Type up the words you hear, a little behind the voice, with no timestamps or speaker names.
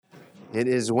It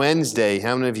is Wednesday.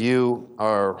 How many of you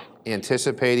are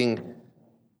anticipating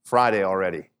Friday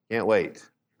already? Can't wait.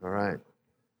 All right.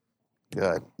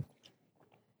 Good.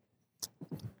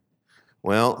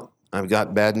 Well, I've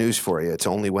got bad news for you. It's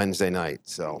only Wednesday night,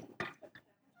 so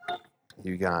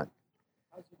you got.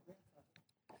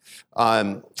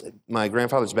 My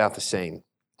grandfather's about the same.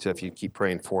 So if you keep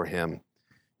praying for him,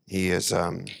 he is.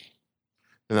 They're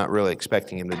not really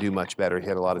expecting him to do much better. He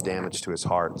had a lot of damage to his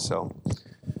heart, so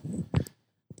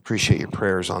appreciate your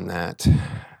prayers on that.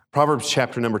 Proverbs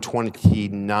chapter number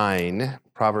 29.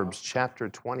 Proverbs chapter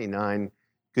 29.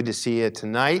 Good to see you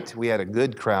tonight. We had a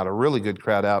good crowd, a really good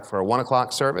crowd out for our 1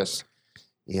 o'clock service.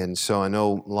 And so I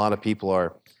know a lot of people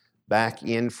are back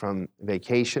in from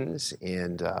vacations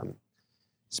and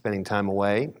spending time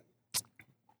away.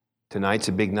 Tonight's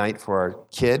a big night for our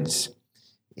kids.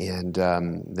 And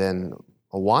then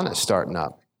Awana's starting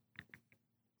up.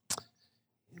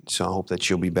 So I hope that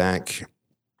you'll be back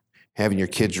having your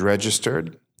kids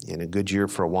registered. And a good year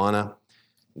for Awana.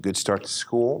 A good start to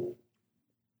school.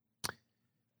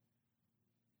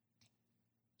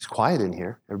 It's quiet in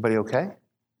here. Everybody okay?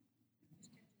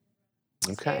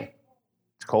 Okay.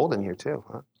 It's cold in here too,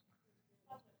 huh?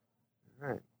 All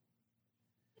right.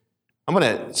 I'm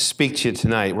going to speak to you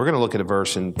tonight. We're going to look at a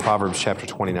verse in Proverbs chapter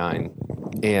 29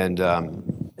 and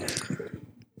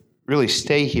really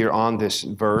stay here on this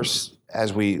verse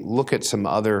as we look at some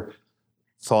other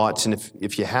thoughts. And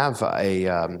if you have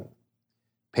a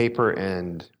paper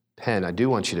and pen, I do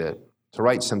want you to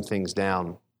write some things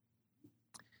down.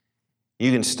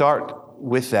 You can start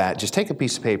with that. Just take a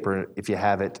piece of paper, if you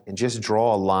have it, and just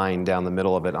draw a line down the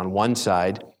middle of it. On one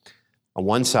side,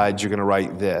 you're going to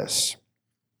write this.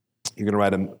 You're going to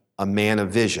write a man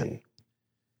of vision.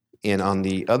 And on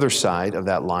the other side of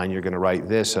that line, you're going to write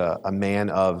this, a man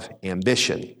of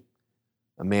ambition.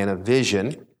 A man of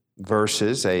vision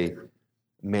versus a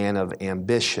man of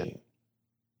ambition.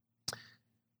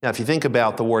 Now, if you think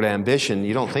about the word ambition,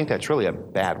 you don't think that's really a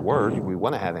bad word. We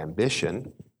want to have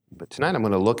ambition. But tonight I'm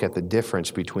going to look at the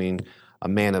difference between a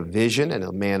man of vision and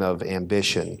a man of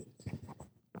ambition.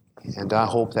 And I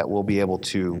hope that we'll be able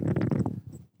to,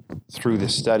 through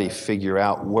this study, figure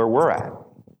out where we're at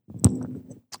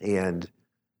and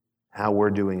how we're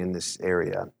doing in this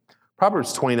area.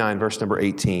 Proverbs 29, verse number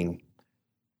 18,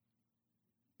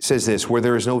 says this: where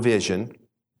there is no vision,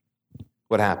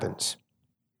 what happens?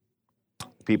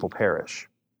 People perish.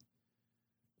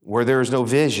 Where there is no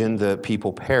vision, the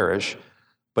people perish.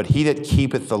 But he that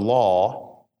keepeth the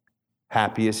law,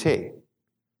 happy is he.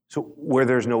 So where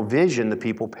there's no vision, the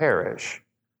people perish.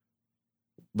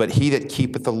 But he that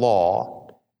keepeth the law,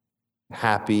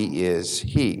 happy is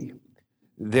he.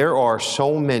 There are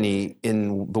so many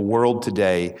in the world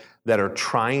today that are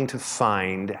trying to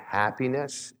find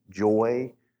happiness,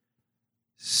 joy,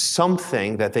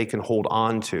 something that they can hold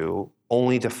on to,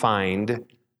 only to find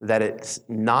that it's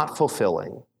not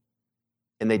fulfilling.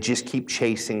 And they just keep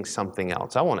chasing something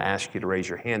else. I want to ask you to raise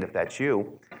your hand if that's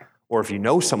you, or if you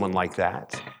know someone like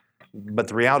that. But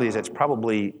the reality is it's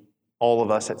probably all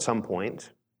of us at some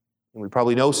point. And we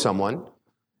probably know someone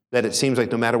that it seems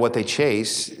like no matter what they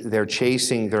chase, they're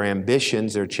chasing their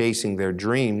ambitions, they're chasing their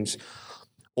dreams,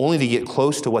 only to get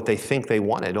close to what they think they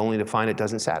wanted, only to find it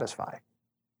doesn't satisfy.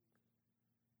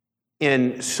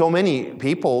 And so many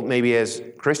people, maybe as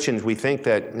Christians, we think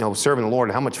that, serving the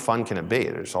Lord, how much fun can it be?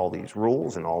 There's all these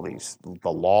rules and all these, the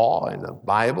law and the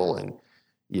Bible, and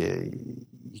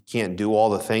you can't do all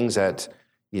the things that,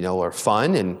 are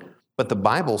fun. But the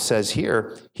Bible says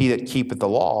here, he that keepeth the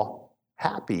law,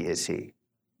 happy is he.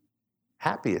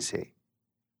 Happy is he.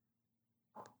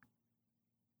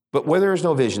 But where there is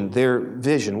no vision,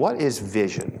 what is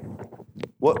vision?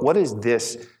 What is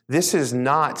this? This is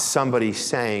not somebody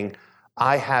saying,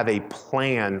 I have a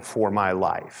plan for my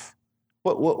life.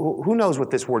 Who knows what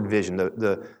this word vision,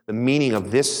 the meaning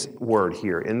of this word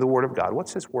here in the Word of God?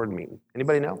 What's this word mean?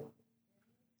 Anybody know?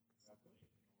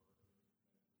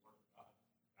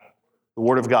 The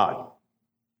Word of God.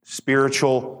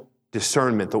 Spiritual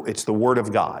discernment. It's the Word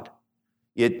of God.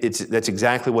 That's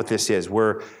exactly what this is.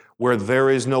 Where there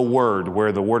is no Word,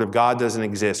 where the Word of God doesn't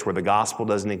exist, where the gospel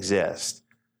doesn't exist,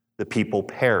 the people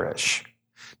perish.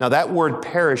 Now, that word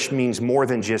perish means more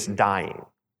than just dying.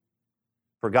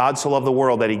 For God so loved the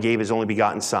world that he gave his only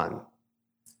begotten Son,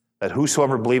 that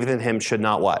whosoever believeth in him should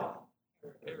not what?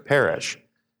 Perish.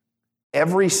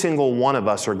 Every single one of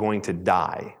us are going to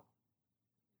die.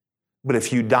 But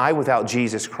if you die without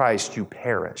Jesus Christ, you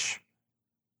perish.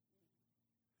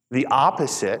 The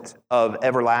opposite of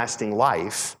everlasting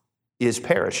life is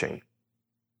perishing.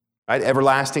 Right?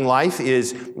 Everlasting life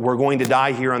is we're going to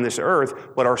die here on this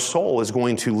earth, but our soul is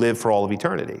going to live for all of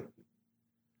eternity.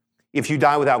 If you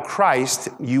die without Christ,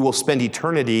 you will spend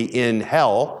eternity in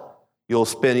hell. You'll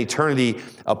spend eternity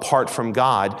apart from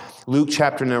God. Luke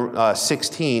chapter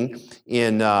 16,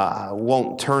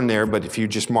 won't turn there, but if you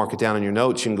just mark it down in your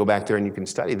notes, you can go back there and you can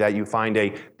study that. You find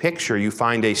a picture, you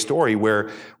find a story where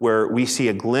we see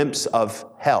a glimpse of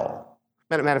hell.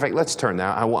 Matter of fact, let's turn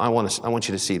now. I want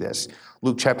you to see this.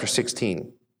 Luke chapter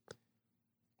 16.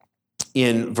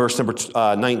 In verse number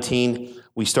 19,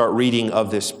 we start reading of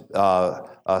this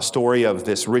story of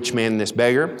this rich man and this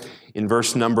beggar. In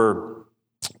verse number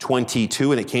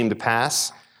 22, and it came to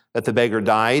pass that the beggar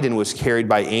died and was carried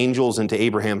by angels into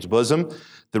Abraham's bosom.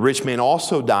 The rich man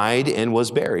also died and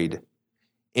was buried.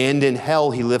 And in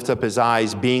hell he lifted up his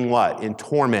eyes, being what? In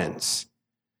torments,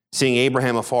 seeing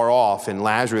Abraham afar off and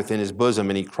Lazarus in his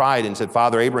bosom. And he cried and said,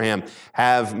 Father Abraham,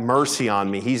 have mercy on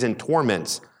me. He's in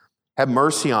torments. Have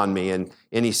mercy on me. And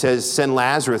he says, send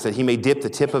Lazarus that he may dip the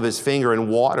tip of his finger in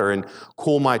water and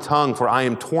cool my tongue, for I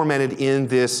am tormented in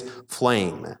this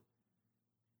flame.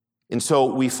 And so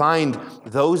we find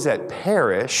those that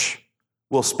perish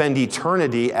will spend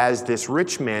eternity as this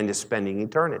rich man is spending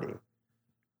eternity.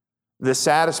 The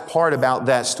saddest part about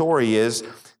that story is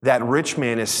that rich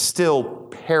man is still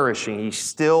perishing. He's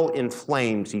still in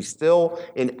flames. He's still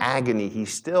in agony.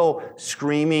 He's still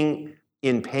screaming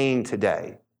in pain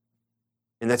today.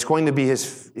 And that's going to be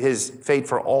his fate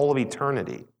for all of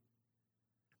eternity.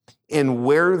 And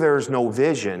where there's no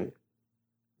vision,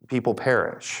 people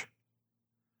perish.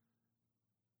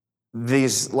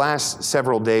 These last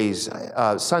several days,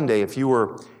 Sunday, if you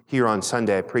were here on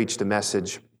Sunday, I preached a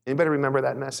message. Anybody remember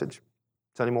that message?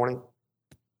 Sunday morning?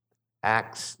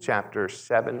 Acts chapter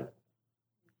 7.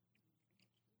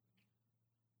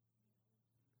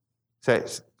 Go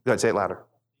ahead, say it louder.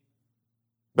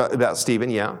 About Stephen,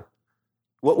 yeah.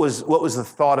 What was the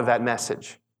thought of that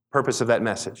message? Purpose of that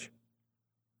message?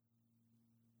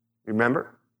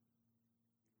 Remember?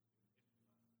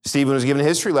 Stephen was given a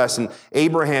history lesson.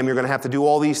 Abraham, you're going to have to do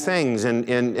all these things.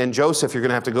 And Joseph, you're going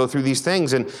to have to go through these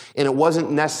things. And it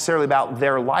wasn't necessarily about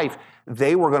their life.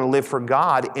 They were going to live for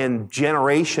God, and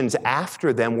generations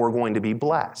after them were going to be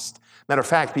blessed. Matter of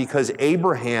fact, because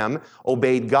Abraham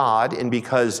obeyed God, and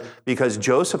because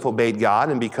Joseph obeyed God,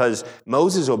 and because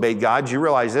Moses obeyed God, do you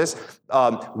realize this?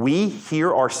 We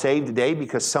here are saved today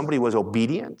because somebody was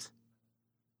obedient.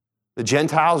 The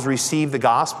Gentiles received the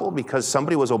gospel because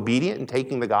somebody was obedient in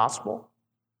taking the gospel.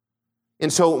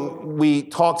 And so we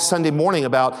talked Sunday morning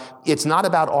about it's not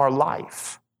about our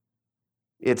life.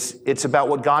 It's about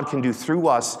what God can do through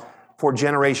us for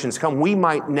generations to come. We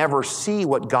might never see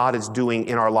what God is doing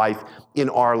in our life in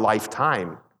our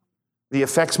lifetime. The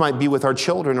effects might be with our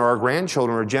children or our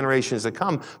grandchildren or generations to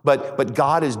come, but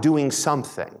God is doing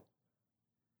something.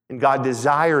 And God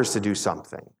desires to do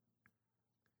something.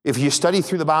 If you study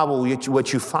through the Bible,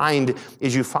 what you find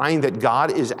that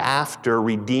God is after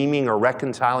redeeming or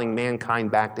reconciling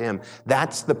mankind back to Him.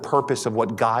 That's the purpose of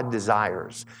what God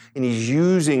desires. And He's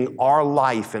using our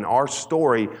life and our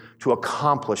story to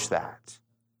accomplish that.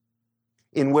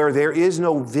 And where there is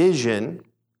no vision,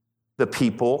 the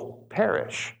people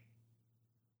perish.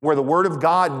 Where the Word of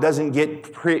God doesn't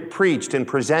get preached and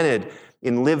presented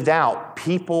and lived out,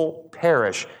 people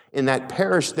perish. And that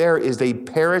perish there is they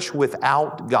perish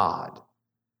without God.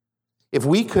 If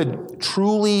we could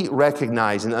truly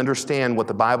recognize and understand what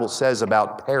the Bible says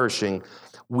about perishing,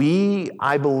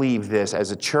 I believe this,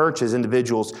 as a church, as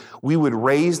individuals, we would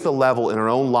raise the level in our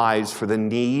own lives for the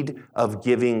need of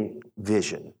giving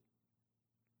vision.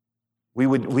 We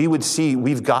would see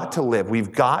we've got to live.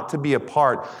 We've got to be a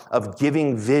part of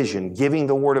giving vision, giving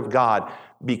the Word of God,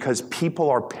 because people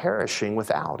are perishing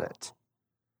without it.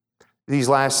 These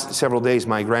last several days,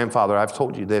 my grandfather, I've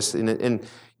told you this, and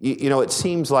you know, it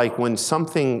seems like when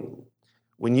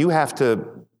you have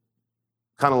to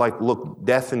kind of like look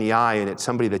death in the eye and it's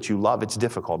somebody that you love, it's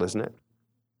difficult, isn't it?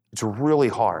 It's really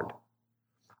hard.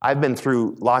 I've been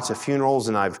through lots of funerals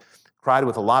and I've cried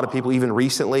with a lot of people, even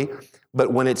recently,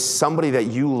 but when it's somebody that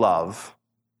you love,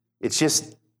 it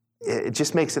just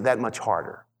makes it that much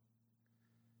harder.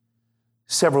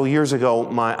 Several years ago,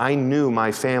 I knew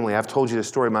my family. I've told you the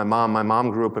story. My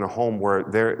mom grew up in a home where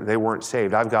they weren't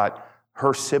saved. I've got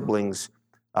her siblings.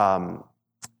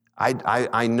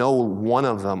 I know one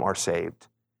of them are saved,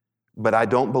 but I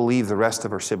don't believe the rest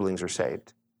of her siblings are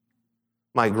saved.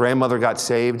 My grandmother got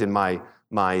saved, and my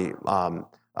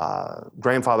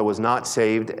grandfather was not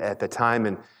saved at the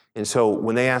time. And so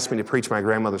when they asked me to preach my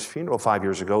grandmother's funeral 5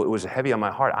 years ago, it was heavy on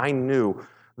my heart. I knew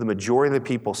the majority of the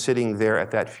people sitting there at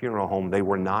that funeral home, they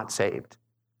were not saved.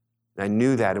 And I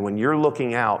knew that. And when you're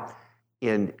looking out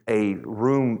in a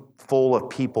room full of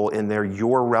people and they're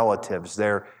your relatives,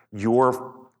 they're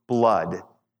your blood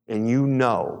and you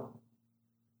know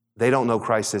they don't know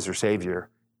Christ as their Savior,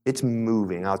 it's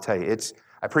moving, I'll tell you.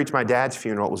 I preached my dad's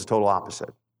funeral, it was the total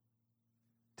opposite.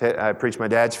 I preached my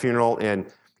dad's funeral,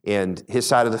 and his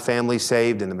side of the family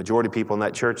saved, and the majority of people in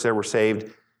that church there were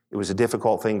saved. It was a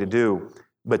difficult thing to do.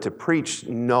 But to preach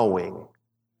knowing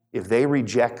if they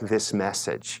reject this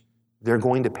message, they're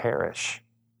going to perish.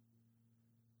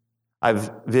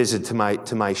 I've visited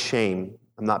to my shame.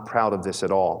 I'm not proud of this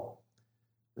at all.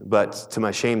 But to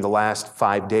my shame, the last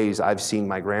 5 days, I've seen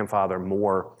my grandfather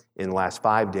more in the last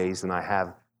 5 days than I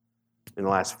have in the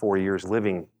last 4 years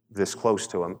living this close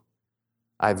to him.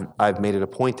 I've made it a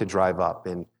point to drive up,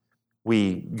 and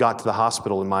we got to the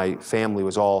hospital, and my family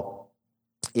was all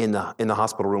in the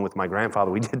hospital room with my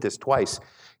grandfather. We did this twice,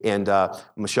 and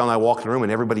Michelle and I walked in the room,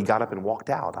 and everybody got up and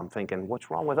walked out. I'm thinking, what's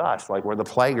wrong with us? Like we're the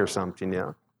plague or something, you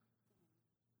know?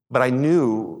 But I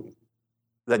knew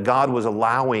that God was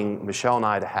allowing Michelle and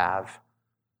I to have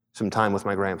some time with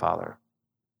my grandfather.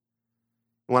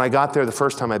 When I got there the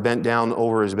first time, I bent down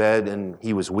over his bed, and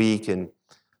he was weak, and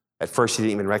at first he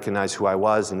didn't even recognize who I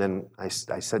was, and then I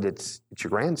said, it's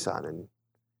your grandson, and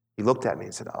he looked at me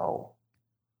and said, oh.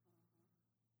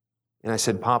 And I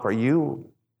said, Pop, are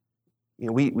you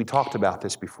know, we talked about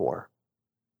this before.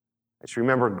 I just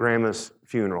remember Grandma's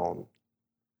funeral.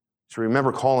 So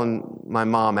remember calling my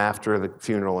mom after the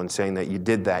funeral and saying that you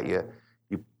did that,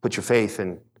 you put your faith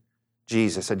in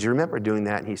Jesus. I said, do you remember doing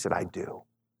that? And he said, I do.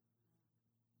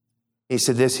 He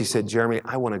said this, he said, Jeremy,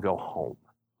 I want to go home.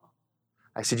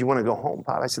 I said, you want to go home,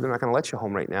 Pop? I said, they're not going to let you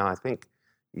home right now. I think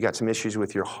you got some issues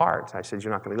with your heart. I said,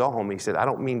 you're not going to go home. He said, I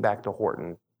don't mean back to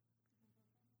Horton.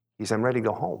 He said, I'm ready to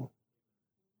go home.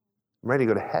 I'm ready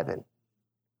to go to heaven.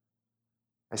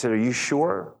 I said, are you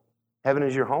sure heaven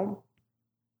is your home?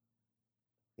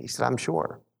 He said, I'm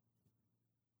sure.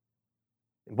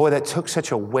 And boy, that took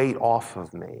such a weight off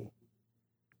of me.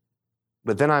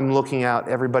 But then I'm looking out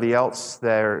everybody else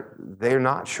there, they're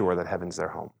not sure that heaven's their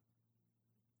home.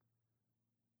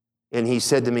 And he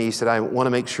said to me, he said, I want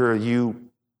to make sure you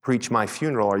preach my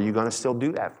funeral. Are you going to still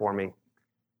do that for me?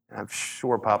 And I'm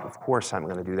sure, Pop, of course I'm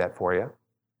going to do that for you.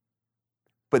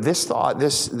 But this thought,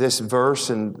 this verse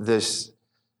and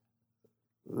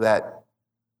that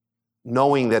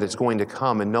knowing that it's going to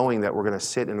come and knowing that we're going to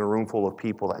sit in a room full of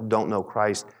people that don't know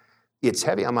Christ, it's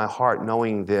heavy on my heart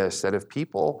knowing this, that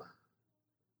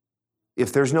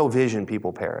if there's no vision,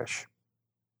 people perish.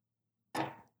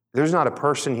 There's not a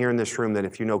person here in this room that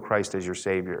if you know Christ as your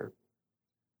Savior,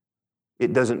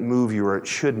 it doesn't move you, or it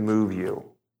should move you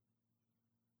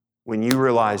when you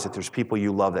realize that there's people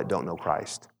you love that don't know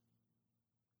Christ.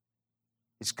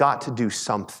 It's got to do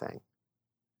something.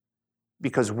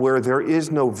 Because where there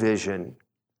is no vision,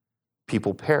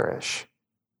 people perish.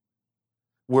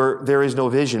 Where there is no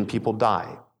vision, people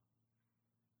die.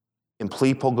 And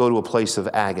people go to a place of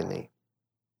agony.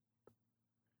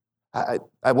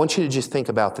 I want you to just think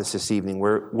about this evening.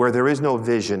 Where there is no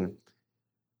vision,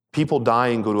 people die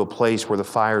and go to a place where the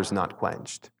fire is not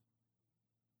quenched.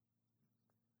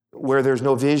 Where there's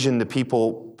no vision, the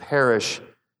people perish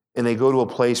and they go to a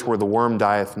place where the worm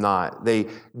dieth not. They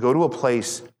go to a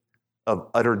place of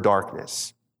utter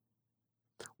darkness.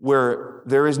 Where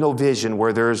there is no vision,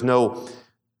 where there is no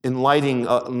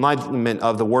enlightenment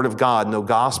of the Word of God, no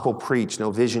gospel preached,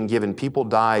 no vision given, people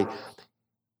die.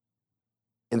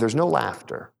 And there's no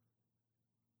laughter.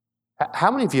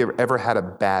 How many of you have ever had a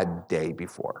bad day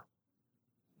before?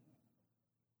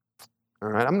 All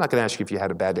right, I'm not going to ask you if you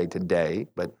had a bad day today,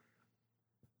 but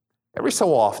every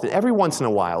so often, every once in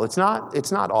a while, it's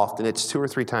not often, it's 2 or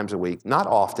 3 times a week, not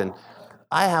often,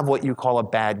 I have what you call a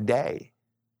bad day.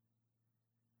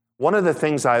 One of the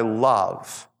things I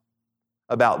love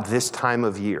about this time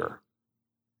of year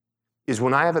is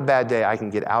when I have a bad day, I can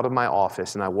get out of my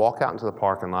office and I walk out into the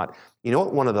parking lot. You know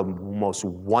what one of the most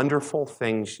wonderful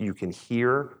things you can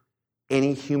hear,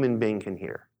 any human being can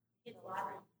hear?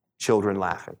 Children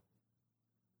laughing.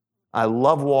 I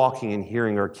love walking and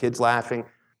hearing our kids laughing.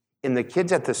 And the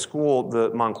kids at the school,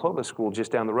 the Monclova school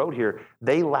just down the road here,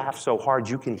 they laugh so hard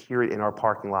you can hear it in our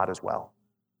parking lot as well.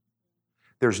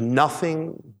 There's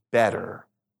nothing better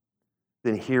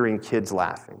than hearing kids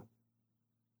laughing.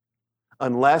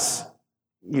 Unless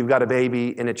you've got a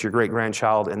baby and it's your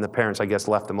great-grandchild and the parents, I guess,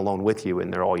 left them alone with you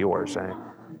and they're all yours. Eh?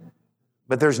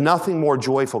 But there's nothing more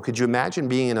joyful. Could you imagine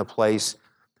being in a place,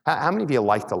 how many of you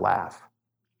like to laugh?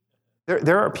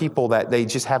 There are people that they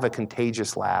just have a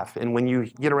contagious laugh. And when you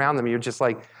get around them, you're just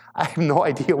like, I have no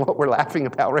idea what we're laughing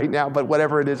about right now, but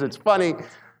whatever it is, it's funny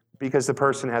because the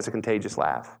person has a contagious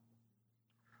laugh.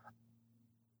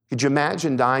 Could you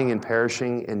imagine dying and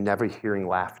perishing and never hearing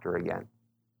laughter again?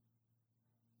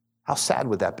 How sad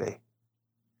would that be?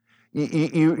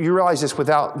 You realize this,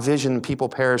 without vision, people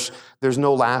perish. There's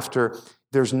no laughter.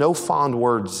 There's no fond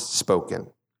words spoken.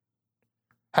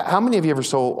 How many of you ever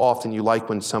so often you like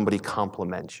when somebody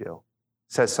compliments you,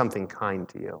 says something kind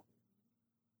to you,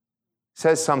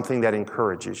 says something that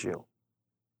encourages you?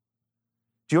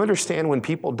 Do you understand when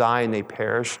people die and they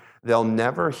perish, they'll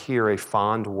never hear a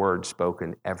fond word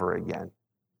spoken ever again?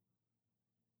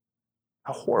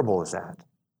 How horrible is that?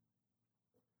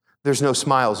 There's no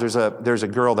smiles. There's a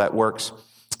girl that works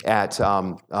at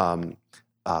Barnes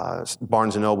 &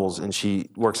 Noble's, and she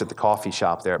works at the coffee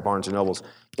shop there at Barnes & Noble's,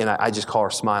 and I just call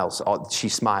her Smiles. She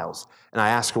smiles. And I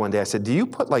asked her one day, I said, do you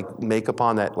put like makeup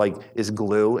on that like is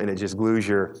glue, and it just glues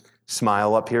your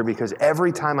smile up here? Because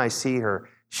every time I see her,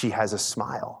 she has a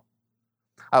smile.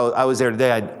 I was there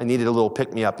today. I needed a little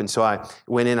pick-me-up, and so I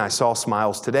went in. I saw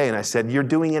Smiles today, and I said, you're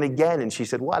doing it again. And she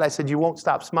said, what? I said, you won't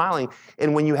stop smiling.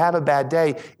 And when you have a bad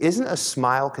day, isn't a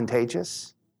smile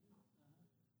contagious?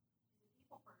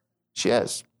 She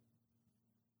is.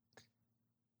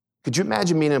 Could you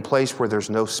imagine being in a place where there's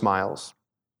no smiles?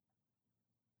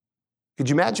 Could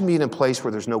you imagine being in a place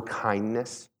where there's no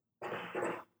kindness?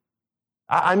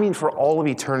 I mean, for all of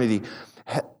eternity,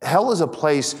 hell is a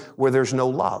place where there's no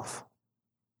love.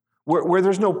 Where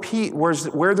there's no peace,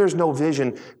 where there's no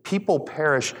vision, people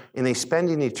perish and they spend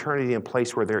an eternity in a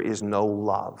place where there is no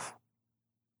love.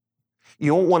 You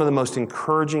know what one of the most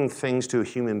encouraging things to a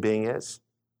human being is?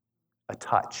 A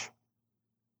touch.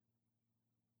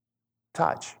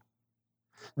 Touch.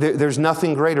 There's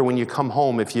nothing greater when you come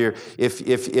home if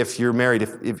you're married.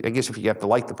 I guess if you have to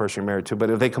like the person you're married to, but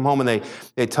if they come home and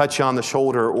they touch you on the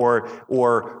shoulder,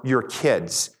 or your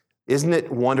kids. Isn't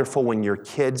it wonderful when your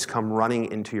kids come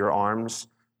running into your arms?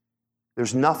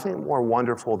 There's nothing more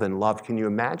wonderful than love. Can you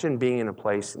imagine being in a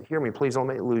place, and hear me, please don't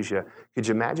let me lose you. Could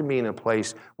you imagine being in a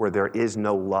place where there is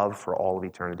no love for all of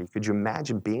eternity? Could you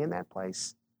imagine being in that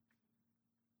place?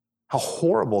 How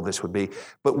horrible this would be.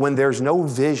 But when there's no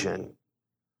vision,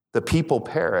 the people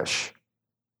perish,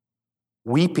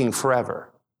 weeping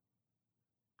forever.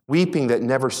 Weeping that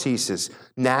never ceases.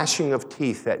 Gnashing of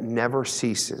teeth that never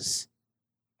ceases.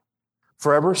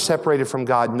 Forever separated from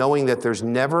God, knowing that there's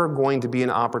never going to be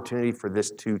an opportunity for this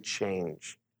to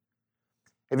change.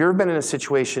 Have you ever been in a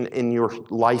situation in your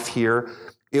life here,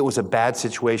 it was a bad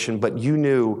situation, but you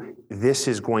knew this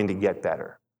is going to get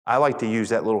better? I like to use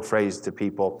that little phrase to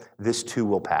people, this too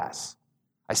will pass.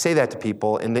 I say that to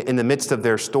people in the midst of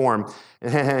their storm.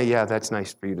 Yeah, that's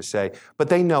nice for you to say. But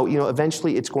they know,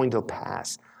 eventually it's going to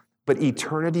pass. But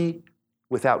eternity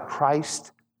without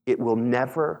Christ, it will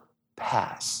never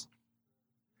pass.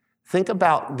 Think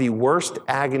about the worst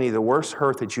agony, the worst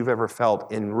hurt that you've ever felt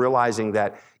in realizing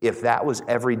that if that was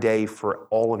every day for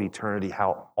all of eternity,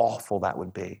 how awful that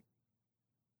would be.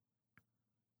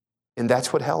 And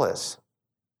that's what hell is.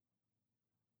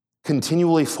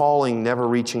 Continually falling, never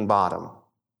reaching bottom.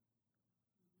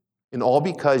 And all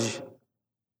because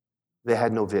they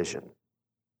had no vision.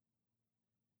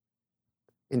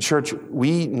 In church,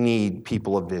 we need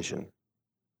people of vision.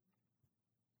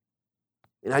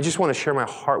 And I just want to share my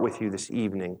heart with you this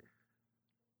evening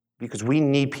because we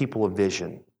need people of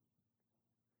vision.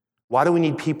 Why do we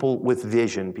need people with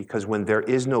vision? Because when there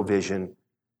is no vision,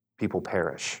 people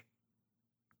perish.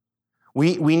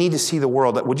 We need to see the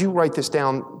world. Would you write this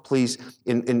down, please,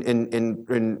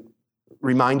 and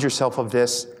remind yourself of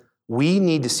this? We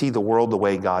need to see the world the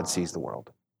way God sees the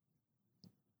world.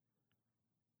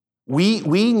 We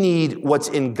need what's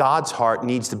in God's heart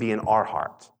needs to be in our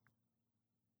heart.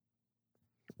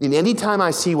 And anytime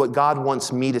I see what God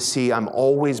wants me to see, I'm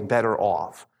always better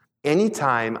off.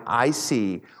 Anytime I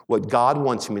see what God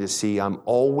wants me to see, I'm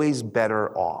always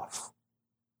better off.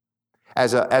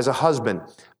 As a husband,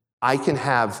 I can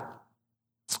have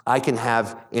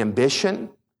ambition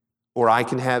or I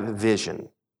can have vision.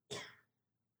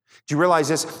 Do you realize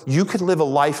this? You could live a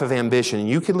life of ambition.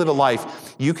 You can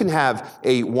have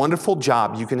a wonderful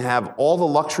job. You can have all the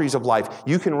luxuries of life.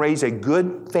 You can raise a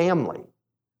good family.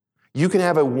 You can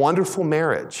have a wonderful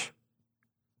marriage.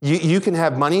 You can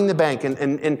have money in the bank,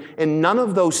 and none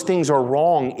of those things are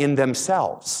wrong in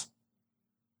themselves.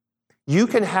 You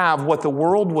can have what the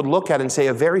world would look at and say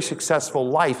a very successful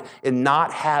life and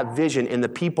not have vision, and the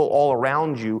people all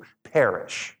around you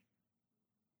perish.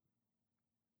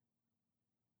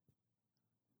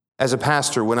 As a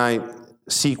pastor, when I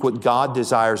seek what God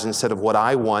desires instead of what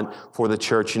I want for the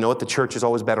church, you know what? The church is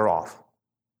always better off.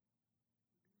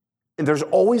 And there's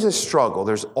always a struggle.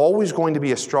 There's always going to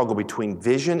be a struggle between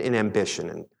vision and ambition.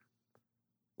 And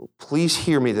please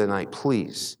hear me tonight,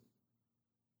 please.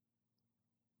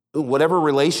 whatever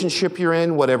relationship you're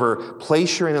in, whatever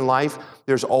place you're in life,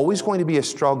 there's always going to be a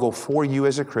struggle for you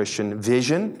as a Christian,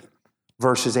 vision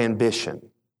versus ambition.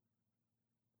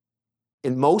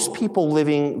 And most people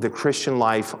living the Christian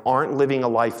life aren't living a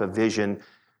life of vision.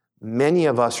 Many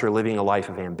of us are living a life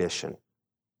of ambition.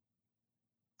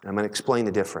 I'm going to explain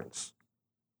the difference.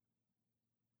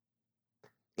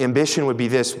 Ambition would be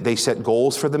this: they set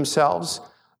goals for themselves,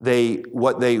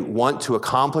 what they want to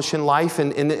accomplish in life.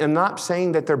 And I'm not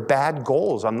saying that they're bad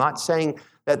goals. I'm not saying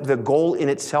that the goal in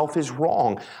itself is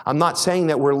wrong. I'm not saying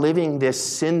that we're living this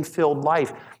sin-filled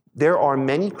life. There are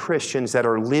many Christians that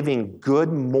are living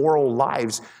good moral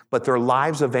lives, but they're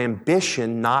lives of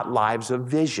ambition, not lives of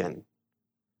vision.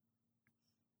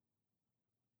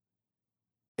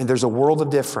 And there's a world of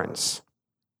difference.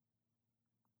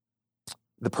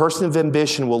 The person of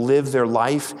ambition will live their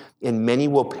life, and many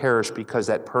will perish because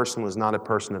that person was not a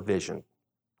person of vision.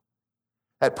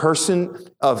 That person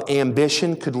of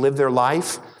ambition could live their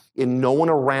life, and no one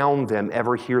around them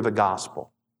ever hear the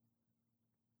gospel.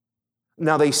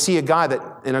 Now they see a guy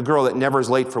and a girl that never is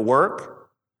late for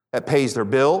work, that pays their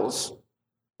bills,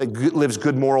 that lives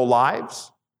good moral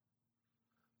lives,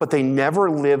 but they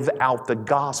never live out the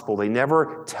gospel. They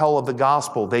never tell of the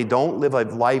gospel. They don't live a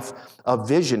life of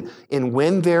vision. And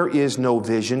when there is no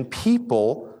vision,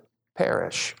 people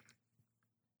perish.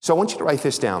 So I want you to write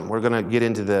this down. We're going to get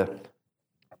into the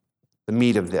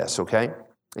meat of this, okay?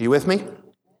 Are you with me?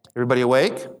 Everybody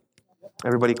awake?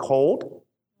 Everybody cold?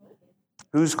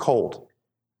 Who's cold?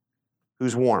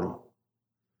 Who's warm?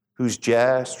 Who's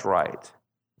just right?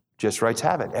 Just rights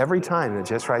have it. Every time the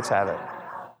just rights have it.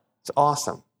 It's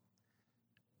awesome.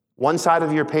 One side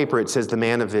of your paper, it says the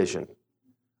man of vision.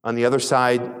 On the other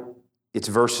side, it's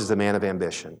versus the man of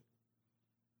ambition.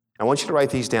 I want you to write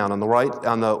these down. On the right,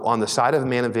 on the side of the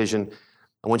man of vision,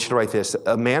 I want you to write this.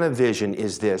 A man of vision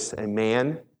is this: a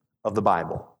man of the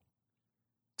Bible.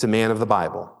 It's a man of the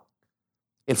Bible.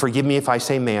 And forgive me if I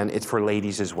say man, it's for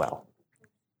ladies as well.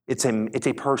 It's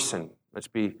a person. Let's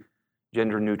be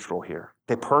gender neutral here.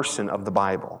 The person of the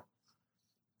Bible.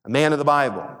 A man of the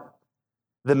Bible.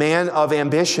 The man of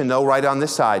ambition, though, right on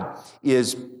this side,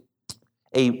 is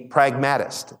a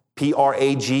pragmatist.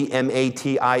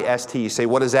 Pragmatist. You say,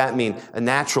 what does that mean? A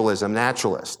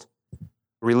naturalist.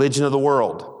 Religion of the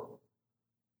world.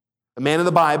 A man of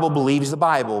the Bible, believes the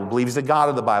God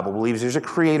of the Bible, believes there's a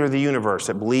creator of the universe,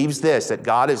 that believes this, that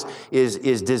God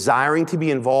is desiring to be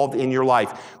involved in your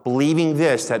life, believing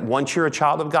this, that once you're a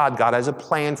child of God, God has a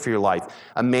plan for your life.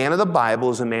 A man of the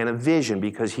Bible is a man of vision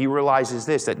because he realizes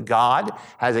this, that God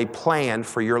has a plan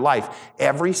for your life.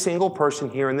 Every single person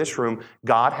here in this room,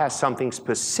 God has something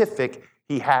specific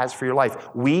he has for your life.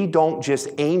 We don't just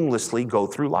aimlessly go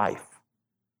through life.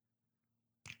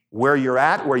 Where you're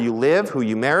at, where you live, who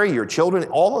you marry, your children,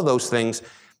 all of those things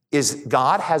is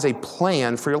God has a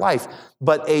plan for your life.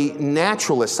 But a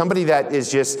naturalist, somebody that is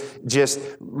just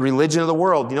religion of the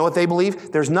world, you know what they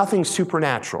believe? There's nothing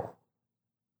supernatural.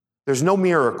 There's no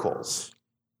miracles.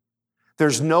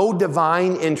 There's no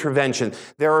divine intervention.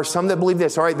 There are some that believe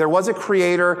this. All right, there was a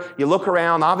creator. You look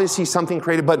around, obviously something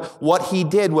created, but what he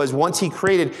did was once he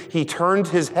created, he turned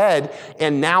his head,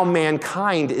 and now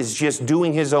mankind is just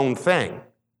doing his own thing.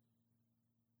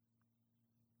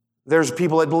 There's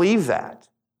people that believe that.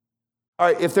 All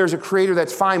right, if there's a creator,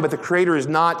 that's fine, but the creator is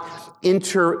not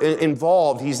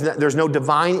involved. There's no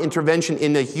divine intervention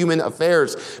in the human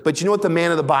affairs. But you know what the man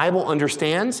of the Bible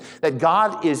understands? That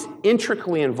God is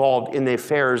intricately involved in the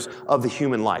affairs of the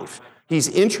human life. He's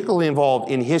intricately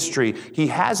involved in history. He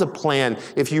has a plan.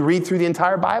 If you read through the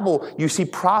entire Bible, you see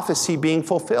prophecy being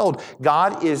fulfilled.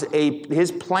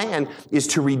 His plan is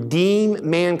to redeem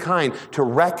mankind, to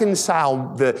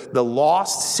reconcile the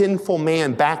lost, sinful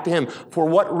man back to him. For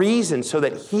what reason? So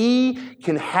that he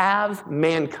can have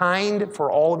mankind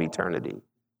for all of eternity.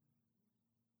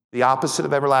 The opposite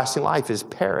of everlasting life is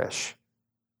perish.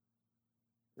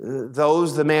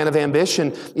 The man of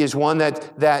ambition is one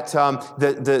that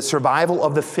the survival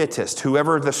of the fittest,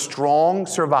 whoever the strong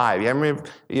survive.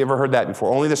 You ever heard that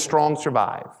before? Only the strong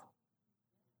survive.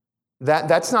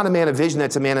 That's not a man of vision,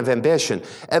 that's a man of ambition.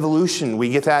 Evolution, we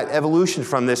get that evolution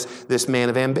from this man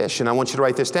of ambition. I want you to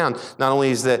write this down. Not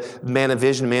only is the man of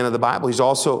vision, man of the Bible,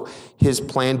 his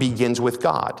plan begins with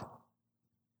God.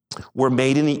 We're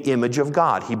made in the image of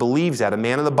God. He believes that. A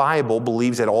man of the Bible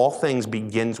believes that all things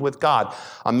begins with God.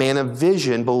 A man of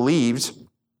vision believes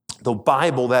the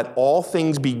Bible that all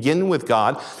things begin with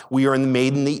God. We are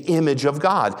made in the image of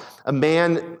God. A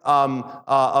man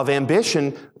of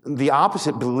ambition, the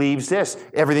opposite, believes this.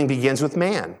 Everything begins with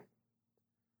man.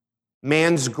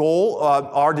 Man's goal,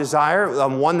 our desire,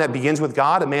 one that begins with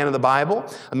God, a man of the Bible,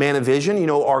 a man of vision.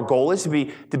 Our goal is to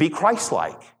be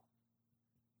Christ-like.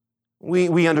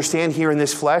 We understand here in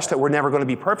this flesh that we're never going to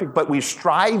be perfect, but we're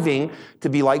striving to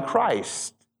be like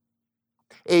Christ.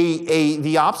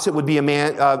 The opposite would be a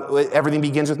man, everything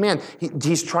begins with man.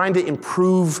 He's trying to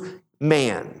improve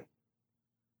man.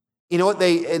 You know what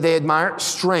they admire?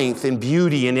 Strength and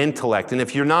beauty and intellect. And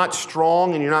if you're not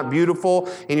strong and you're not beautiful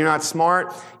and you're not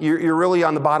smart, you're really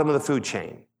on the bottom of the food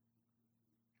chain.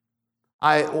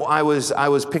 I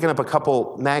was picking up a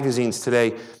couple magazines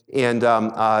today, and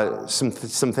some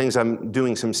things I'm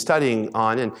doing some studying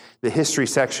on, and the history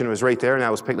section was right there, and I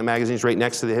was picking the magazines. Right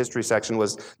next to the history section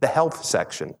was the health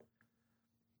section.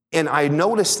 And I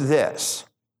noticed this.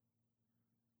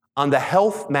 On the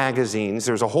health magazines,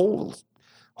 there's a whole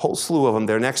slew of them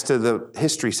there next to the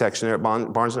history section there at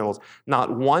Barnes & Noble.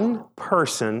 Not one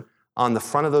person on the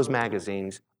front of those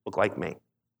magazines looked like me.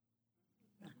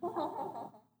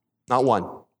 Not one.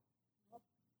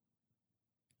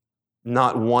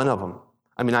 Not one of them.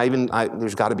 I mean,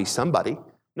 there's got to be somebody.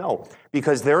 No,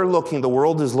 because the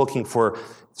world is looking for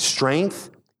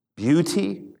strength,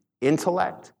 beauty,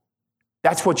 intellect.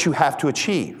 That's what you have to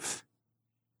achieve.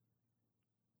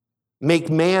 Make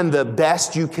man the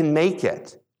best you can make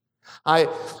it.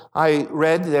 I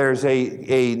read there's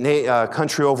a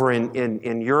country over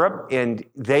in Europe, and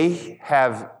they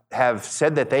have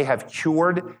said that they have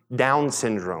cured Down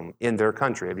syndrome in their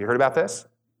country. Have you heard about this?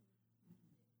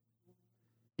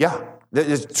 Yeah,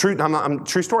 it's true.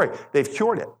 True story. They've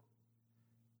cured it.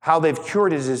 How they've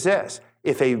cured it is this: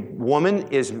 if a woman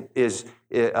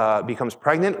becomes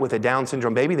pregnant with a Down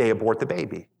syndrome baby, they abort the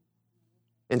baby,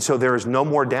 and so there is no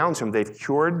more Down syndrome. They've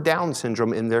cured Down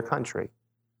syndrome in their country.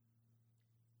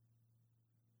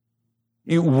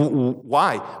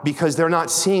 Why? Because they're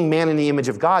not seeing man in the image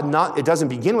of God. It doesn't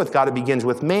begin with God, it begins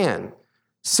with man.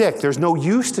 Sick. There's no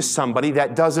use to somebody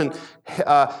that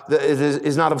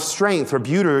is not of strength or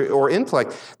beauty or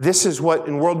intellect. This is what,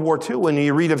 in World War II, when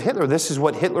you read of Hitler, this is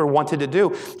what Hitler wanted to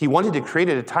do. He wanted to create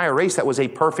an entire race that was a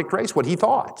perfect race, what he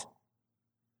thought.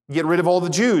 Get rid of all the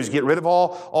Jews, get rid of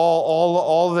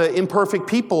all the imperfect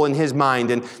people in his mind,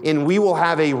 and we will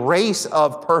have a race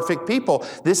of perfect people.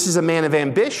 This is a man of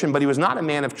ambition, but he was not a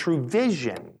man of true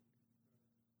vision.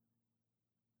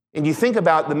 And you think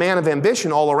about the man of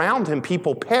ambition, all around him,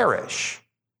 people perish.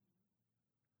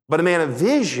 But a man of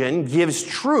vision gives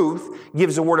truth,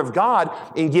 gives the word of God,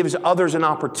 and gives others an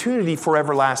opportunity for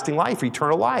everlasting life,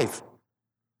 eternal life.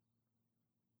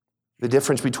 The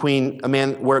difference between a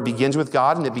man where it begins with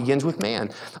God and it begins with man,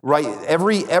 right?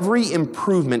 Every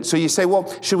improvement. So you say,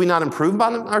 well, should we not improve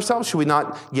on ourselves? Should we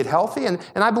not get healthy? And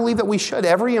I believe that we should.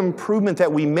 Every improvement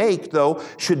that we make, though,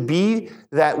 should be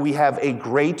that we have a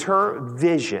greater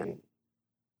vision.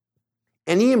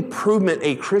 Any improvement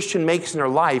a Christian makes in their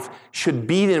life should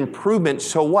be the improvement,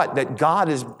 so what? That God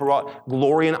has brought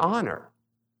glory and honor.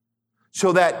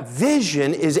 So that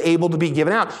vision is able to be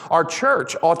given out. Our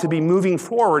church ought to be moving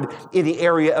forward in the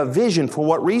area of vision. For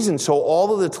what reason? So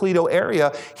all of the Toledo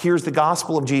area hears the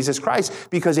gospel of Jesus Christ.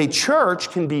 Because a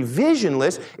church can be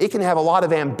visionless. It can have a lot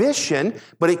of ambition,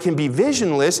 but it can be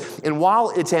visionless. And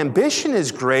while its ambition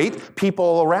is great, people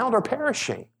all around are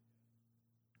perishing.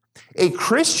 A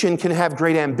Christian can have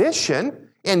great ambition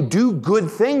and do good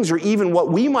things, or even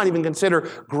what we might even consider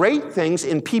great things,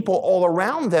 and people all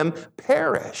around them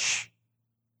perish.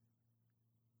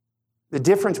 The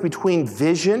difference between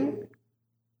vision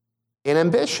and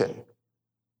ambition.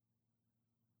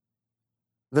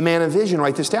 The man of vision,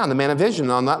 write this down. The man of vision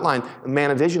on that line, the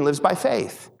man of vision lives by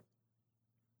faith.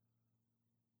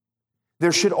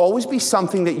 There should always be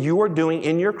something that you are doing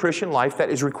in your Christian life that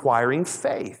is requiring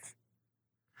faith.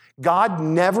 God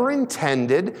never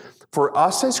intended for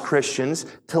us as Christians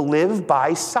to live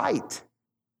by sight.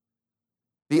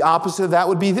 The opposite of that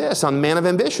would be this. On the man of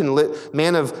ambition,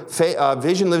 man of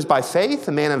vision lives by faith.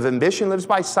 The man of ambition lives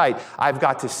by sight. I've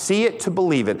got to see it to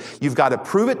believe it. You've got to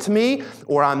prove it to me,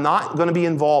 or I'm not going to be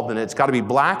involved in it. It's got to be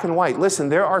black and white. Listen,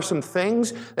 there are some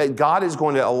things that God is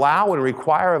going to allow and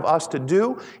require of us to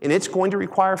do, and it's going to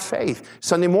require faith.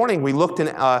 Sunday morning, we looked in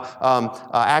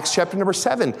Acts chapter number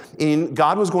 7, and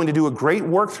God was going to do a great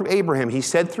work through Abraham. He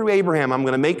said through Abraham, I'm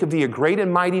going to make of thee a great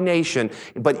and mighty nation.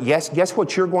 But yes, guess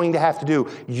what you're going to have to do?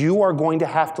 You are going to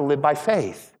have to live by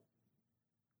faith.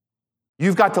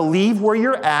 You've got to leave where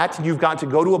you're at. You've got to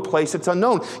go to a place that's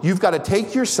unknown. You've got to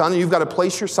take your son, and you've got to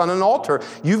place your son on an altar.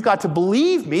 You've got to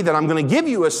believe me that I'm going to give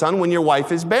you a son when your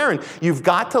wife is barren. You've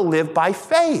got to live by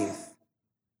faith.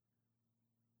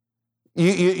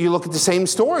 You look at the same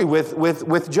story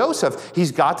with Joseph.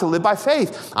 He's got to live by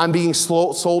faith. I'm being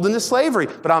sold into slavery,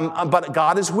 but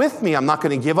God is with me. I'm not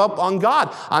going to give up on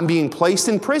God. I'm being placed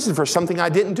in prison for something I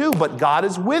didn't do, but God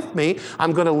is with me.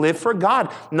 I'm going to live for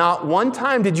God. Not one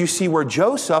time did you see where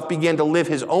Joseph began to live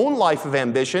his own life of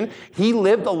ambition. He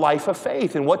lived a life of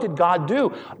faith. And what did God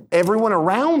do? Everyone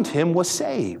around him was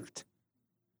saved.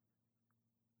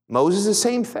 Moses, the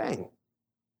same thing.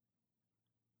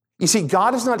 You see,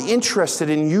 God is not interested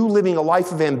in you living a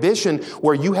life of ambition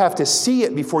where you have to see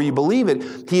it before you believe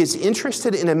it. He is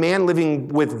interested in a man living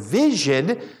with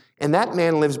vision, and that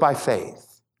man lives by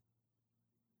faith.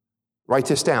 Write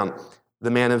this down.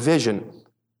 The man of vision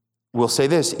will say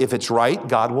this: if it's right,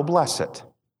 God will bless it.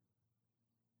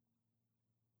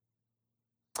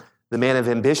 The man of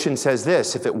ambition says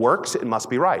this: if it works, it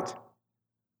must be right.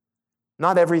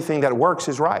 Not everything that works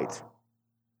is right.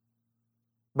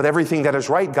 But everything that is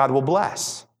right, God will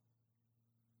bless.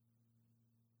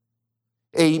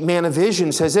 A man of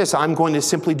vision says this: I'm going to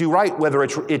simply do right, whether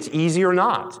it's easy or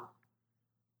not.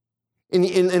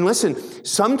 And listen,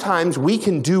 sometimes we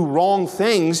can do wrong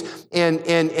things and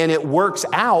it works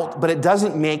out, but it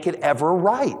doesn't make it ever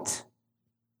right.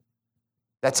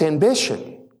 That's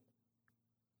ambition.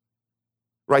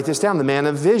 Write this down. The man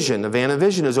of vision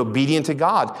is obedient to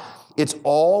God. It's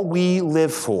all we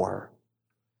live for.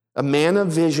 A man of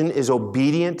vision is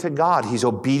obedient to God. He's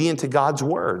obedient to God's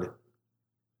word.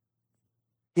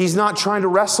 He's not trying to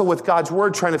wrestle with God's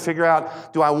word, trying to figure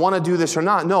out, do I want to do this or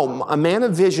not? No, a man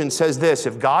of vision says this: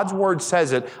 if God's word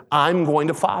says it, I'm going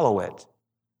to follow it.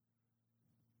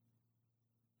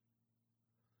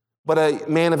 But a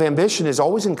man of ambition is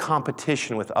always in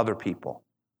competition with other people.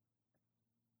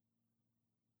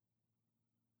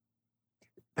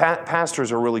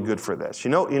 Pastors are really good for this.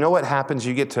 You know what happens?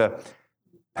 You get to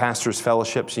pastors'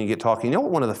 fellowships and you get talking. You know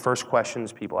what one of the first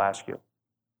questions people ask you?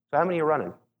 So how many are you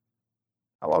running?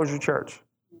 How large is your church?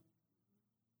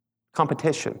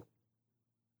 Competition.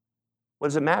 What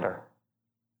does it matter?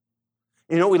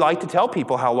 You know, we like to tell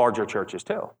people how large our church is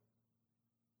too.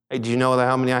 Hey, do you know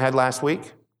how many I had last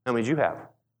week? How many did you have?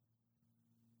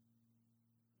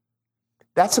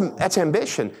 That's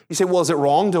ambition. You say, well, is it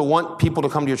wrong to want people to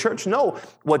come to your church? No.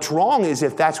 What's wrong is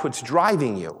if that's what's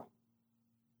driving you.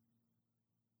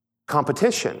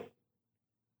 Competition.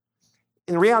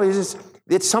 In reality,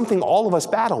 it's something all of us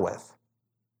battle with.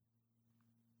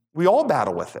 We all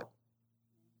battle with it.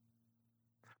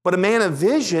 But a man of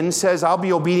vision says, I'll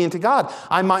be obedient to God.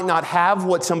 I might not have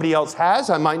what somebody else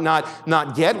has. I might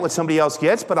not get what somebody else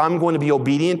gets, but I'm going to be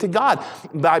obedient to God.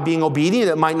 By being obedient,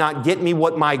 it might not get me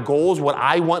what my goals, what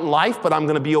I want in life, but I'm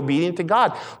going to be obedient to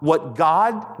God. What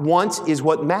God wants is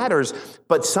what matters.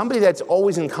 But somebody that's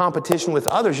always in competition with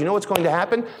others, you know what's going to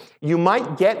happen? You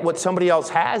might get what somebody else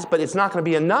has, but it's not going to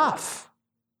be enough.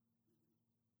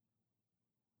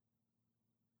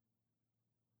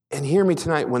 And hear me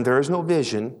tonight, when there is no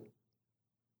vision,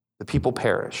 the people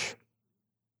perish.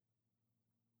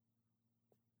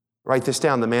 Write this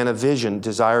down. The man of vision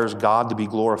desires God to be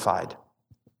glorified.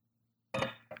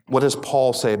 What does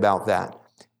Paul say about that?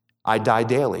 I die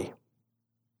daily.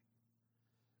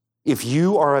 If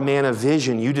you are a man of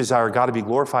vision, you desire God to be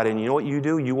glorified, and you know what you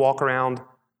do? You walk around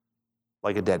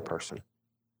like a dead person.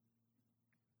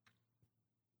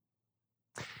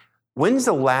 When's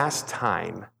the last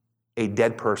time a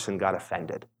dead person got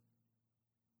offended?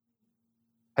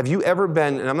 Have you ever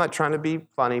been, and I'm not trying to be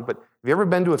funny, but have you ever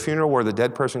been to a funeral where the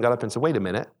dead person got up and said, wait a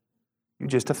minute, you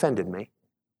just offended me?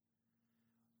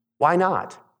 Why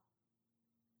not?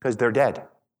 Because they're dead.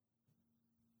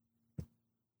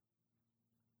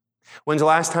 When's the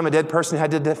last time a dead person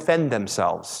had to defend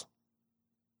themselves?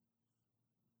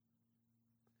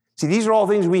 See, these are all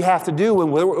things we have to do.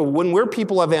 When we're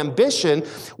people of ambition,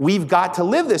 we've got to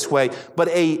live this way. But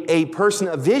a person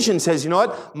of vision says, you know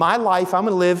what? My life, I'm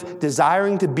going to live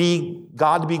desiring to be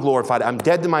God to be glorified. I'm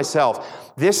dead to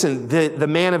myself. Listen, the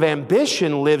man of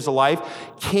ambition lives a life,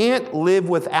 can't live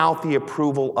without the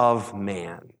approval of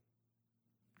man.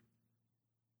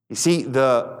 You see,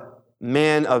 the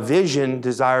man of vision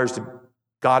desires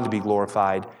God to be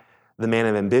glorified. The man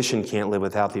of ambition can't live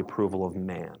without the approval of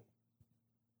man.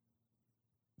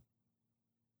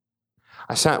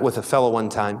 I sat with a fellow one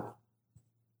time,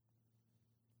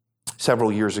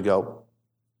 several years ago,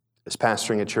 was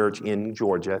pastoring a church in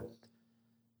Georgia.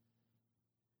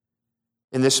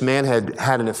 And this man had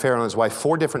had an affair on his wife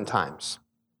 4 different times.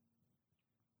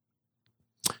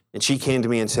 And she came to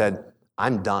me and said,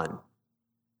 I'm done.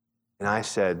 And I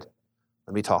said,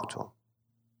 let me talk to him.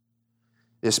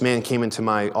 This man came into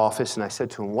my office and I said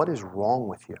to him, what is wrong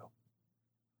with you?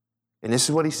 And this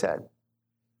is what he said.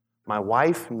 My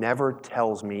wife never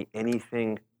tells me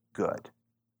anything good.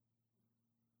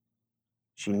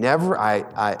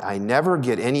 I never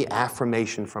get any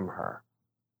affirmation from her.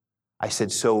 I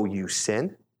said, so you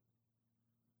sin?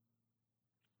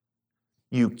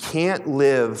 You can't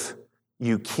live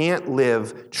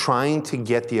trying to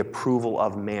get the approval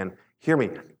of man. Hear me.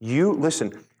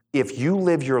 Listen, if you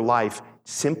live your life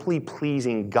simply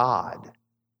pleasing God,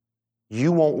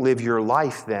 you won't live your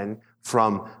life then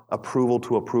from approval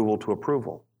to approval to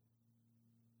approval.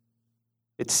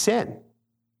 It's sin.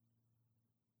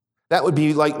 That would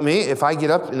be like me if I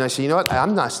get up and I say, you know what,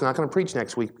 I'm not going to preach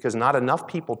next week because not enough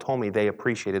people told me they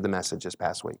appreciated the message this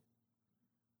past week.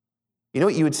 You know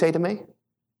what you would say to me?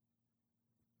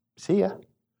 See ya.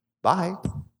 Bye.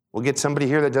 We'll get somebody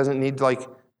here that doesn't need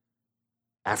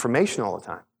affirmation all the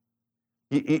time.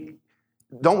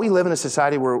 Don't we live in a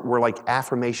society where we're like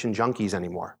affirmation junkies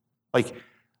anymore? Like,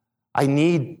 I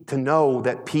need to know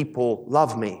that people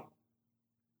love me.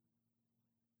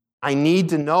 I need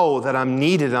to know that I'm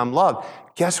needed and I'm loved.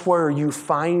 Guess where you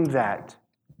find that?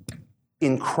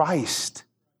 In Christ.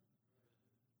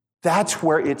 That's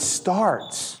where it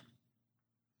starts.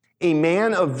 A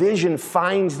man of vision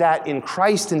finds that in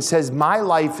Christ and says, my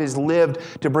life is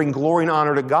lived to bring glory and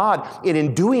honor to God. And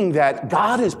in doing that,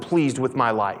 God is pleased with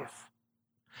my life.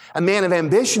 A man of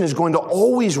ambition is going to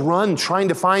always run trying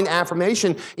to find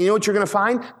affirmation. You know what you're going to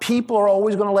find? People are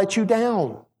always going to let you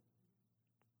down.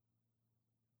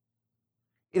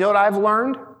 You know what I've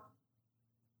learned?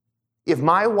 If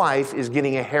my wife is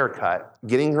getting a haircut,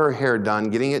 getting her hair done,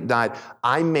 getting it dyed,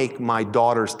 I make my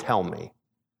daughters tell me.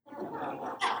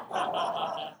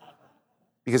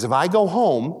 Because if I go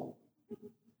home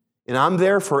and I'm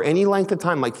there for any length of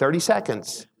time, like 30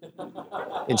 seconds,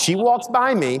 and she walks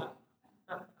by me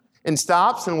and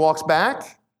stops and walks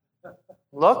back,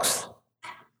 looks,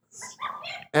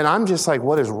 and I'm just like,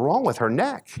 what is wrong with her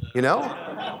neck? You know?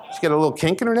 She's got a little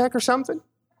kink in her neck or something?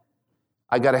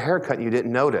 I got a haircut and you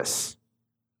didn't notice.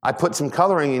 I put some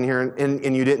coloring in here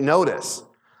and you didn't notice.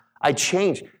 I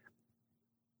changed.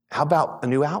 How about a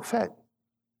new outfit?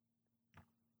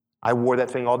 I wore that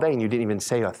thing all day and you didn't even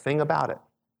say a thing about it.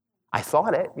 I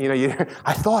thought it.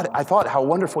 I thought how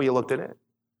wonderful you looked in it.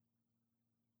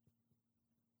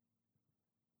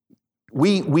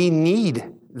 We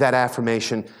need that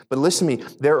affirmation. But listen to me,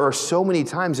 there are so many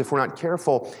times, if we're not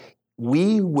careful,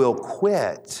 we will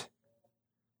quit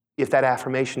if that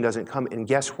affirmation doesn't come. And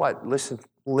guess what?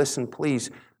 Listen, please.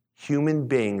 Human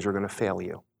beings are going to fail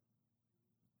you.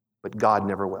 But God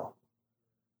never will.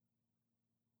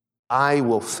 I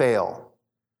will fail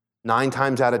 9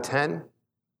 times out of 10.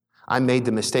 I made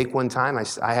the mistake one time.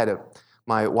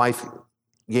 My wife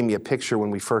gave me a picture when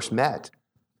we first met.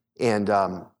 And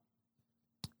I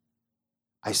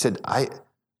said, I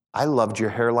loved your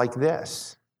hair like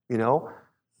this,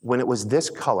 when it was this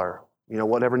color,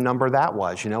 whatever number that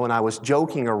was, and I was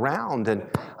joking around and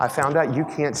I found out you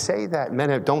can't say that.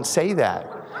 Men, don't say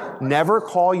that. Never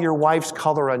call your wife's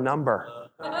color a number.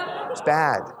 It's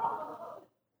bad.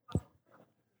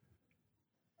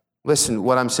 Listen,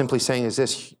 what I'm simply saying is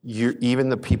this, even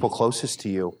the people closest to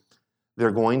you, they're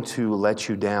going to let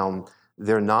you down.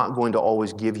 They're not going to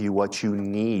always give you what you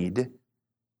need,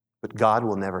 but God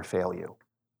will never fail you.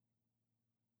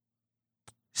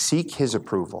 Seek His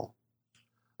approval.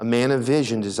 A man of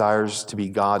vision desires to be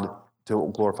God,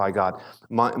 to glorify God.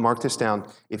 Mark this down,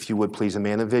 if you would please. A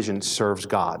man of vision serves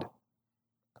God.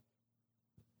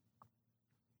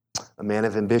 A man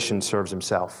of ambition serves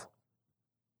himself.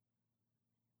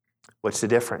 What's the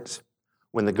difference?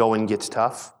 When the going gets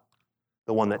tough,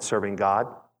 the one that's serving God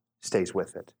stays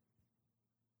with it.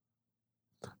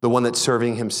 The one that's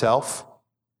serving himself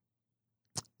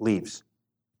leaves.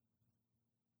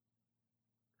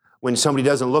 When somebody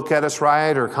doesn't look at us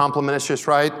right or compliment us just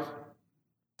right,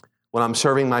 when I'm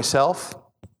serving myself,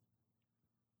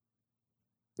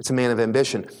 it's a man of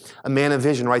ambition. A man of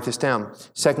vision, write this down.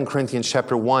 2 Corinthians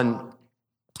chapter 1,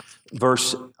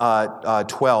 verse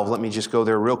 12. Let me just go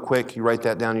there real quick. You write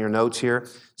that down in your notes here.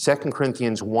 2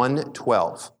 Corinthians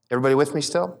 1:12. Everybody with me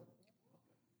still?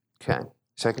 Okay.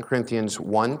 2 Corinthians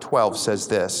 1:12 says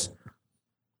this.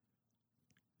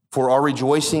 For our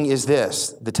rejoicing is this,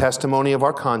 the testimony of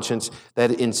our conscience,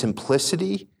 that in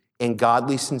simplicity and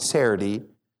godly sincerity,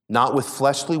 not with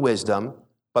fleshly wisdom,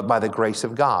 but by the grace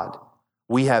of God,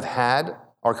 we have had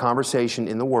our conversation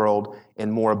in the world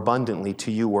and more abundantly to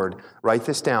you word. Write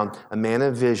this down. A man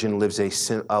of vision lives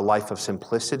a life of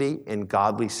simplicity and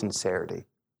godly sincerity.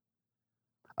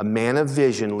 A man of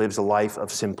vision lives a life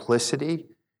of simplicity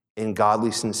and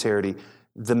godly sincerity.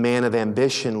 The man of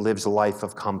ambition lives a life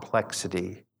of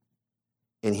complexity.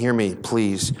 And hear me,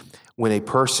 please. When a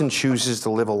person chooses to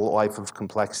live a life of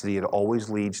complexity, it always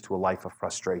leads to a life of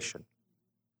frustration.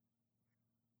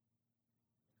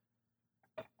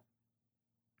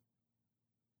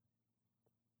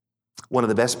 One of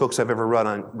the best books I've ever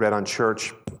read on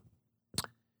church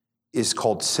is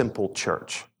called Simple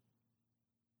Church.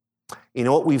 You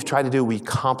know what we've tried to do? We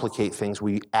complicate things.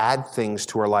 We add things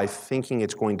to our life thinking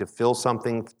it's going to fill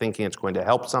something, thinking it's going to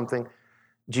help something.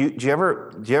 Parents, do you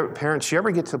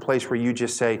ever get to the place where you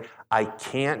just say, I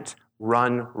can't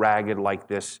run ragged like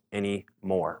this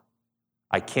anymore?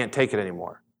 I can't take it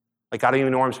anymore. Like, I don't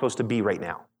even know where I'm supposed to be right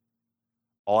now.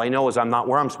 All I know is I'm not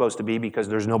where I'm supposed to be because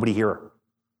there's nobody here.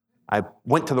 I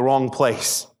went to the wrong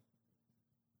place.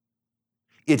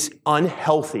 It's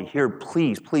unhealthy. Here,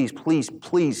 please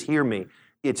hear me.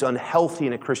 It's unhealthy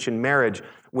in a Christian marriage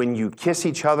when you kiss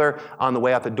each other on the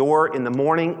way out the door in the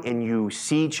morning and you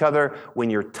see each other when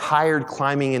you're tired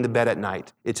climbing into bed at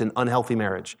night. It's an unhealthy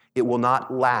marriage. It will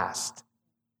not last.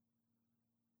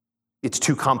 It's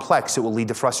too complex. It will lead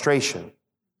to frustration.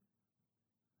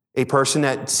 A person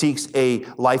that seeks a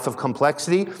life of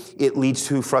complexity, it leads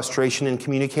to frustration in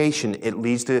communication. It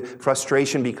leads to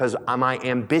frustration because my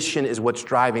ambition is what's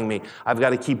driving me. I've got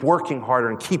to keep working harder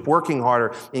and keep working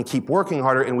harder and keep working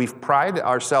harder, and we've prided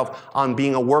ourselves on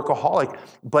being a workaholic.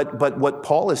 But what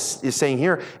Paul is saying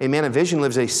here, a man of vision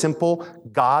lives a simple,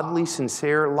 godly,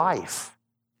 sincere life.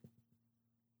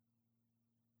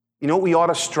 You know what we ought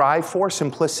to strive for?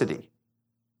 Simplicity.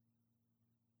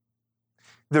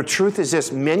 The truth is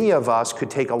this, many of us could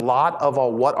take a lot of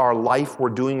what our life we're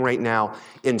doing right now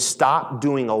and stop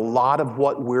doing a lot of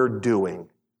what we're doing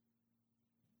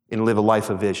and live a life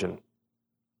of vision.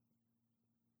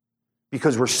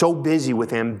 Because we're so busy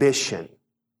with ambition.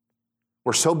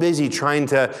 We're so busy trying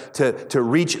to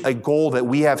reach a goal that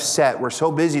we have set. We're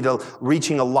so busy to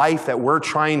reaching a life that we're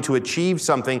trying to achieve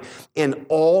something, and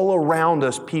all around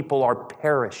us people are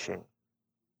perishing.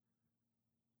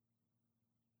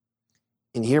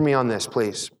 And hear me on this,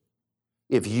 please.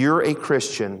 If you're a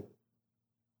Christian,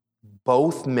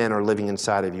 both men are living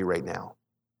inside of you right now.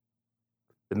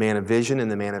 The man of vision and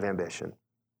the man of ambition.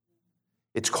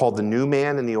 It's called the new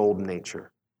man and the old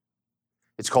nature.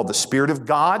 It's called the Spirit of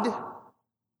God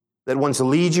that wants to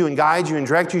lead you and guide you and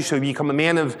direct you so you become a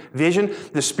man of vision.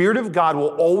 The Spirit of God will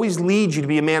always lead you to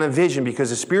be a man of vision because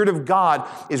the Spirit of God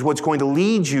is what's going to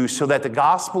lead you so that the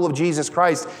gospel of Jesus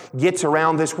Christ gets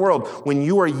around this world. When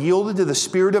you are yielded to the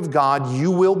Spirit of God, you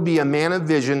will be a man of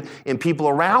vision and people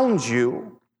around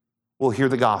you will hear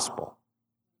the gospel.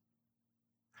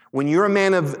 When you're a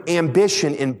man of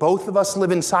ambition and both of us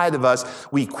live inside of us,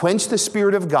 we quench the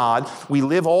Spirit of God, we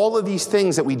live all of these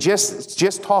things that we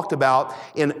just talked about,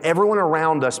 and everyone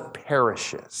around us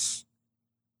perishes.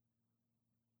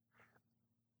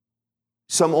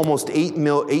 Some almost 8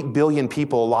 billion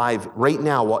people alive right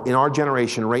now, in our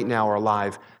generation right now are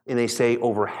alive, and they say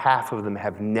over half of them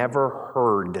have never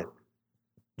heard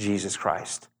Jesus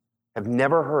Christ, have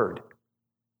never heard.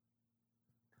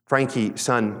 Frankie,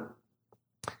 son,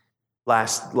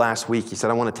 Last week, he said,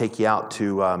 I want to take you out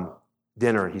to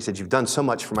dinner. He said, you've done so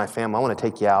much for my family. I want to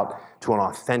take you out to an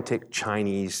authentic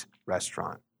Chinese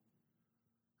restaurant.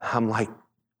 I'm like,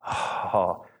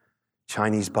 oh,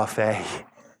 Chinese buffet.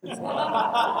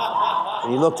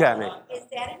 And he looked at me. Is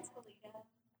that in Toledo?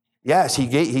 Yes,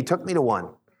 he took me to one.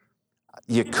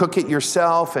 You cook it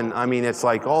yourself, and I mean, it's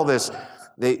like all this.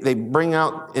 They bring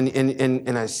out,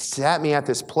 and I sat me at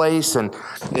this place, and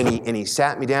he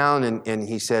sat me down, and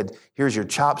he said, here's your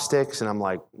chopsticks. And I'm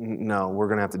like, no, we're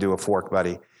going to have to do a fork,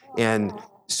 buddy. And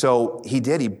so he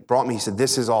did. He brought me, he said,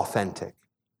 this is authentic.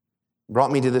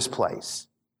 Brought me to this place.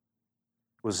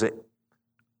 It was a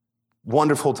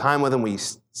wonderful time with him. We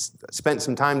spent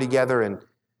some time together, and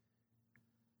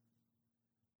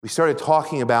we started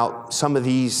talking about some of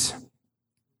these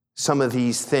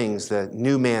things, the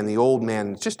new man, the old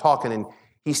man, just talking, and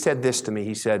he said this to me.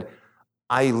 He said,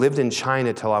 I lived in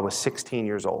China till I was 16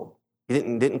 years old. He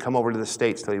didn't come over to the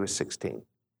States till he was 16.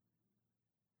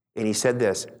 And he said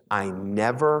this, I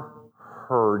never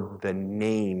heard the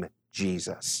name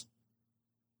Jesus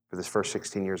for this first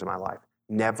 16 years of my life.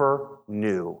 Never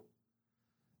knew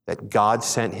that God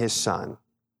sent his son,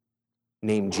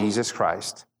 named Jesus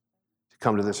Christ, to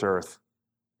come to this earth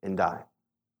and die.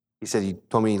 He said, he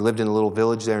told me he lived in a little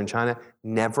village there in China,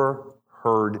 never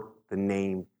heard the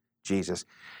name Jesus.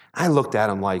 I looked at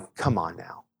him like, come on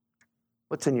now.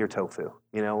 What's in your tofu?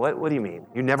 You know, what do you mean?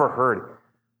 You never heard.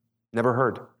 Never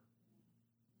heard.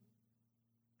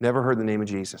 Never heard the name of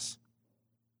Jesus.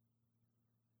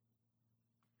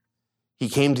 He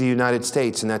came to the United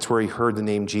States, and that's where he heard the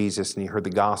name Jesus, and he heard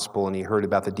the gospel, and he heard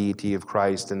about the deity of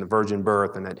Christ and the virgin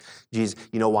birth, and that Jesus,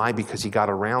 you know why? Because he got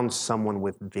around someone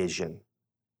with vision.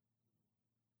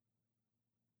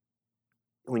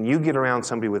 When you get around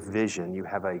somebody with vision, you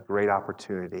have a great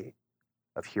opportunity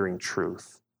of hearing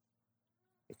truth,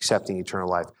 accepting eternal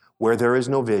life. Where there is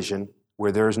no vision,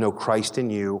 where there is no Christ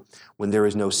in you, when there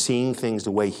is no seeing things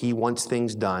the way he wants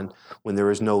things done, when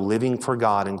there is no living for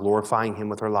God and glorifying him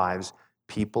with our lives,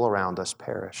 people around us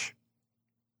perish.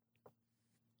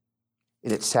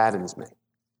 And it saddens me.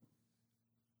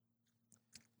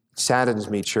 It saddens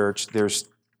me, church. There's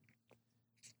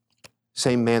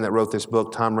same man that wrote this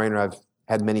book, Tom Rainer. I've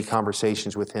had many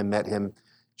conversations with him, met him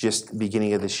just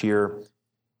beginning of this year,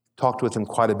 talked with him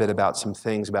quite a bit about some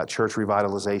things, about church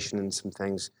revitalization and some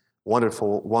things.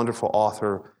 Wonderful, wonderful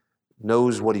author,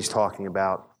 knows what he's talking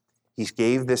about. He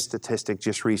gave this statistic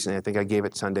just recently. I think I gave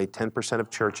it Sunday. 10% of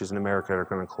churches in America are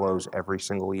going to close every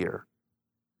single year.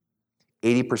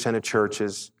 80% of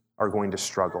churches are going to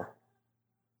struggle.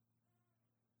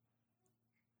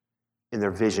 And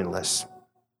they're visionless.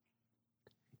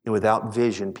 And without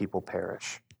vision, people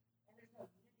perish.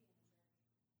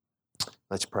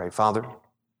 Let's pray. Father,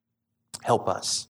 help us.